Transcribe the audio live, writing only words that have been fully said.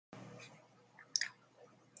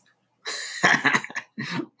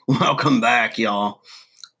Welcome back, y'all,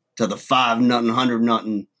 to the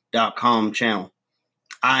 5nothing100nothing.com channel.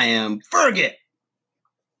 I am Fergit.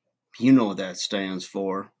 You know what that stands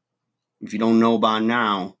for. If you don't know by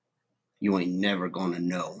now, you ain't never gonna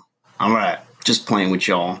know. All right, just playing with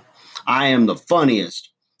y'all. I am the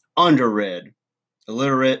funniest, underread,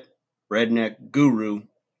 illiterate, redneck guru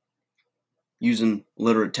using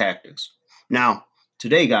literate tactics. Now,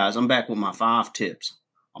 today, guys, I'm back with my 5 tips.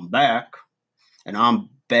 I'm back, and I'm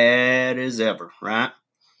bad as ever, right?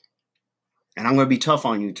 And I'm going to be tough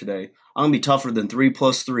on you today. I'm going to be tougher than 3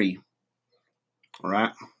 plus 3. All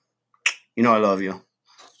right? You know I love you.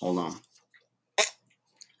 Hold on.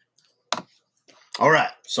 All right.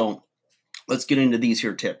 So let's get into these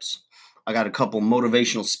here tips. I got a couple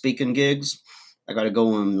motivational speaking gigs. I got to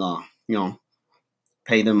go and,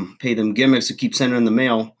 pay them gimmicks to keep sending in the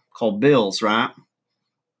mail called bills, right?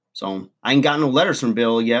 So I ain't got no letters from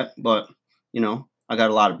Bill yet, but, I got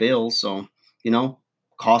a lot of bills. So,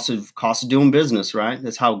 cost of doing business, right?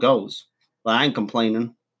 That's how it goes. But I ain't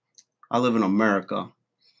complaining. I live in America,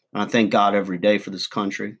 and I thank God every day for this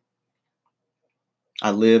country.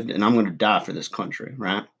 I lived, and I'm going to die for this country,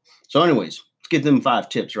 right? So anyways, let's get them 5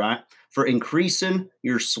 tips, right? For increasing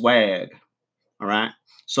your swag, all right?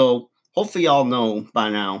 So hopefully y'all know by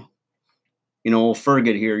now, old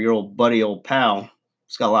Fergit here, your old buddy, old pal,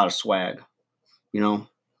 he's got a lot of swag,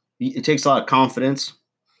 It takes a lot of confidence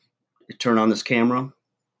to turn on this camera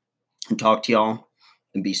and talk to y'all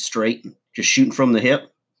and be straight, just shooting from the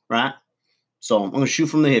hip, right? So I'm going to shoot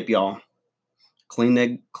from the hip, y'all. Clean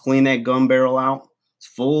that gun barrel out. It's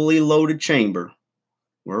fully loaded chamber.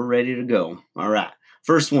 We're ready to go. All right.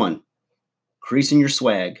 First one, increasing your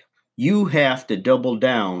swag. You have to double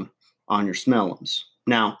down on your smellums.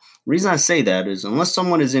 Now, the reason I say that is unless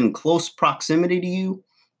someone is in close proximity to you,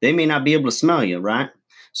 they may not be able to smell you, right?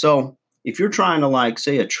 So if you're trying to,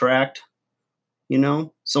 say, attract,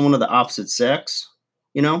 someone of the opposite sex,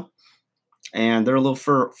 and they're a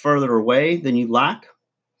little further away than you like,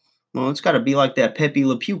 well, it's got to be like that Pepe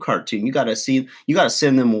Le Pew cartoon. You got to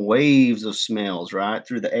send them waves of smells, right,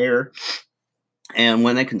 through the air. And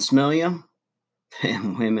when they can smell you,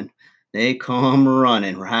 damn women, they come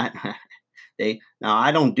running, right? Now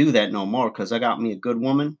I don't do that no more because I got me a good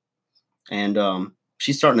woman, and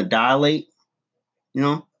she's starting to dilate,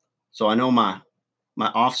 So I know my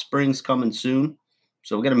offspring's coming soon.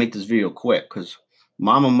 So we got to make this video quick because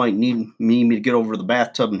Mama might need me to get over to the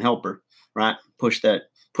bathtub and help her, right? Push that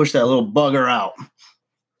little bugger out.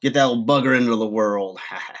 Get that little bugger into the world.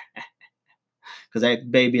 Because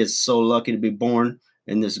that baby is so lucky to be born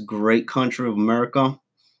in this great country of America.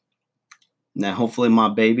 Now, hopefully my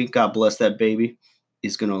baby, God bless that baby,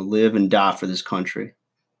 is going to live and die for this country.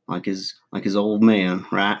 Like his old man,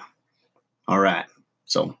 right? All right.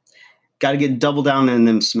 So, got to get double down in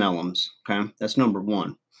them smellums, okay? That's number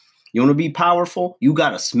 1. You want to be powerful? You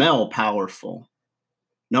got to smell powerful.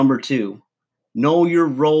 Number 2, know your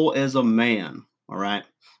role as a man, all right?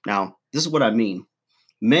 Now, this is what I mean.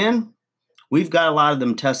 Men, we've got a lot of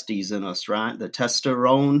them testes in us, right? The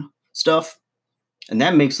testosterone stuff, and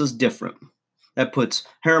that makes us different. That puts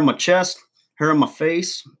hair on my chest, hair on my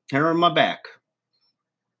face, hair on my back.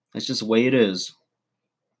 That's just the way it is,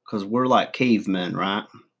 because we're like cavemen, right?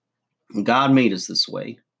 And God made us this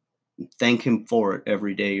way. Thank him for it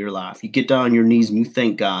every day of your life. You get down on your knees and you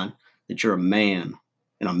thank God that you're a man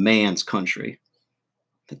in a man's country.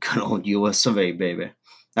 The good old US of A, baby.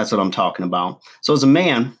 That's what I'm talking about. So as a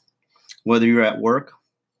man, whether you're at work,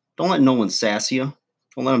 don't let no one sass you.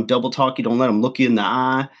 Don't let them double talk you. Don't let them look you in the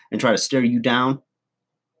eye and try to stare you down.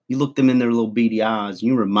 You look them in their little beady eyes and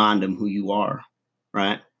you remind them who you are,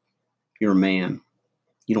 right? You're a man.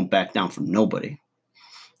 You don't back down from nobody.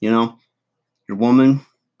 Your woman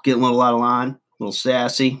getting a little out of line, a little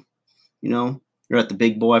sassy, you're at the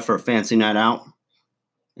Big Boy for a fancy night out,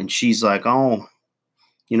 and she's like, oh,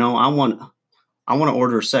 I want to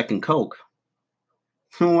order a second Coke.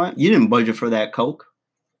 You know what? You didn't budget for that Coke.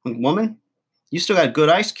 Like, woman, you still got good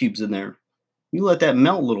ice cubes in there. You let that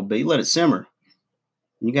melt a little bit. You let it simmer.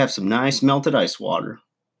 And you can have some nice melted ice water.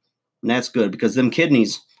 And that's good because them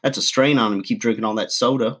kidneys, that's a strain on them. You keep drinking all that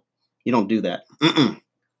soda. You don't do that.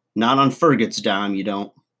 Not on Fergit's dime, you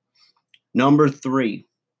don't. Number 3,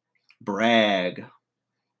 brag.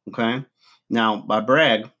 Okay? Now, by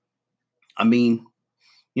brag, I mean,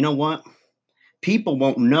 you know what? People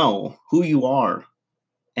won't know who you are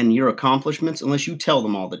and your accomplishments unless you tell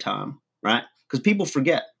them all the time, right? Because people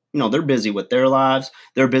forget. They're busy with their lives.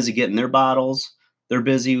 They're busy getting their bottles. They're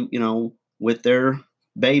busy, with their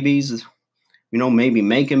babies, maybe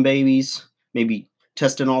making babies, maybe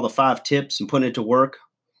testing all the 5 tips and putting it to work.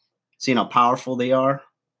 seeing how powerful they are.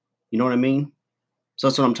 You know what I mean? So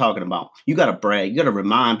that's what I'm talking about. You got to brag. You got to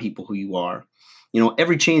remind people who you are.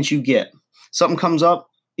 Every chance you get, something comes up.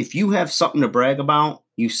 If you have something to brag about,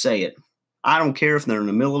 you say it. I don't care if they're in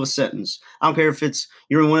the middle of a sentence. I don't care if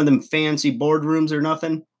you're in one of them fancy boardrooms or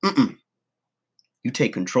nothing. You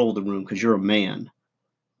take control of the room because you're a man.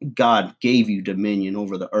 God gave you dominion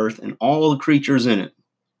over the earth and all the creatures in it.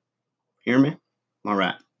 Hear me? All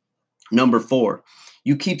right. Number 4,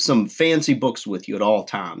 you keep some fancy books with you at all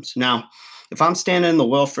times. Now, if I'm standing in the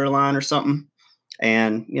welfare line or something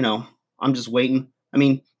and, I'm just waiting. I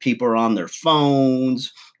mean, people are on their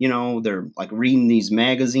phones, they're like reading these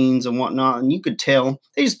magazines and whatnot. And you could tell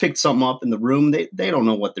they just picked something up in the room. They don't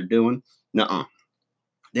know what they're doing. Nuh-uh.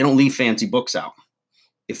 They don't leave fancy books out.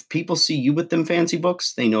 If people see you with them fancy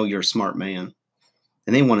books, they know you're a smart man.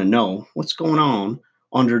 And they want to know what's going on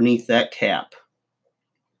underneath that cap.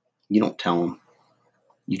 You don't tell them.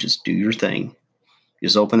 You just do your thing. You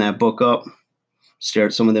just open that book up, stare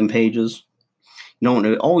at some of them pages. And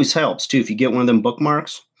it always helps, too. If you get one of them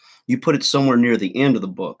bookmarks, you put it somewhere near the end of the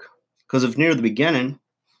book. Because if near the beginning,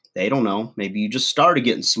 they don't know. Maybe you just started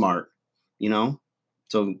getting smart,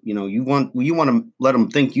 So, you want to let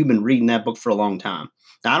them think you've been reading that book for a long time.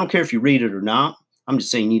 Now, I don't care if you read it or not. I'm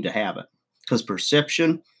just saying you need to have it. Because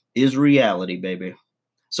perception is reality, baby.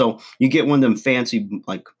 So you get one of them fancy,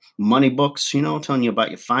 like, money books, telling you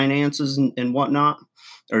about your finances and whatnot.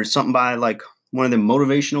 Or something by, like, one of them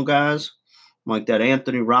motivational guys, like that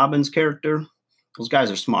Anthony Robbins character. Those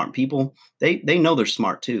guys are smart people. They know they're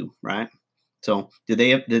smart too, right? So did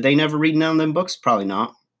they never read none of them books? Probably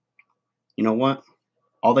not. You know what?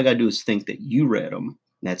 All they got to do is think that you read them.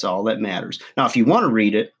 That's all that matters. Now, if you want to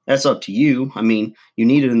read it, that's up to you. I mean, you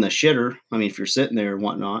need it in the shitter. I mean, if you're sitting there and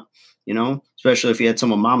whatnot, especially if you had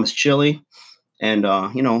some of Mama's chili and,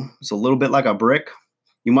 it's a little bit like a brick,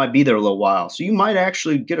 you might be there a little while. So you might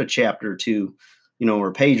actually get a chapter or two, or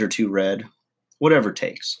a page or two read, whatever it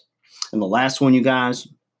takes. And the last one, you guys,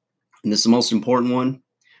 and this is the most important one,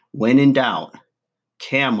 when in doubt,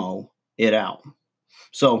 camo it out.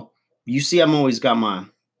 So you see, I'm always got my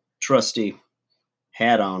trusty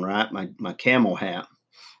hat on, right? My camo hat.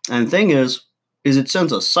 And the thing is it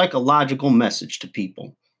sends a psychological message to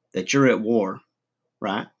people that you're at war,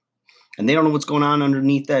 right? And they don't know what's going on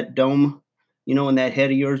underneath that dome, in that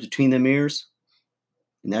head of yours between them ears.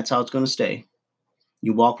 And that's how it's going to stay.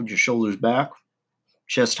 You walk with your shoulders back,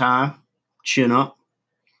 chest high, chin up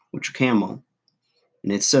with your camo.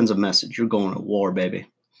 And it sends a message. You're going to war, baby.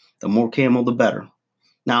 The more camo, the better.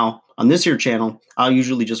 Now, on this here channel, I'll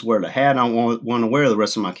usually just wear the hat. I don't want to wear the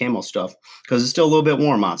rest of my camo stuff because it's still a little bit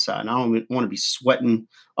warm outside. And I don't want to be sweating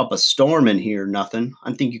up a storm in here, nothing.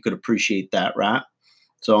 I think you could appreciate that, right?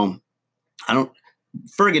 So,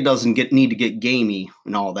 Fergie doesn't need to get gamey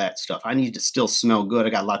and all that stuff. I need to still smell good. I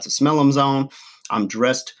got lots of smellums on. I'm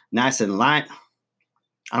dressed nice and light.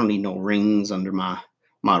 I don't need no rings under my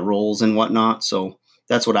rolls and whatnot. So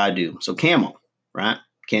that's what I do. So camo, right?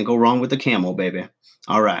 Can't go wrong with the camo, baby.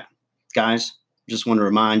 All right, guys, just want to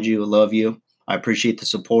remind you, I love you. I appreciate the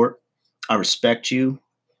support. I respect you.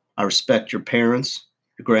 I respect your parents,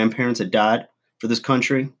 your grandparents that died for this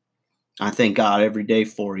country. I thank God every day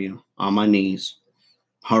for you on my knees.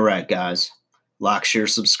 All right, guys, like, share,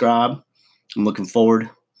 subscribe. I'm looking forward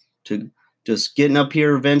to just getting up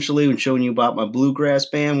here eventually and showing you about my bluegrass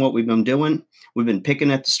band, what we've been doing. We've been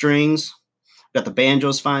picking at the strings, got the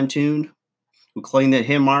banjos fine-tuned. We cleaned that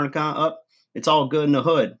harmonica up. It's all good in the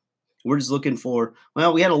hood. We're just looking for,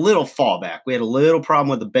 we had a little fallback. We had a little problem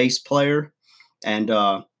with the bass player, and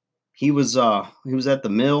he was at the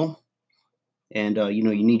mill, and you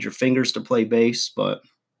need your fingers to play bass, but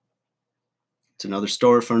it's another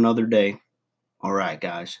story for another day. All right,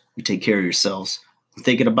 guys, you take care of yourselves. I'm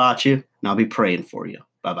thinking about you, and I'll be praying for you.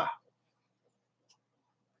 Bye-bye.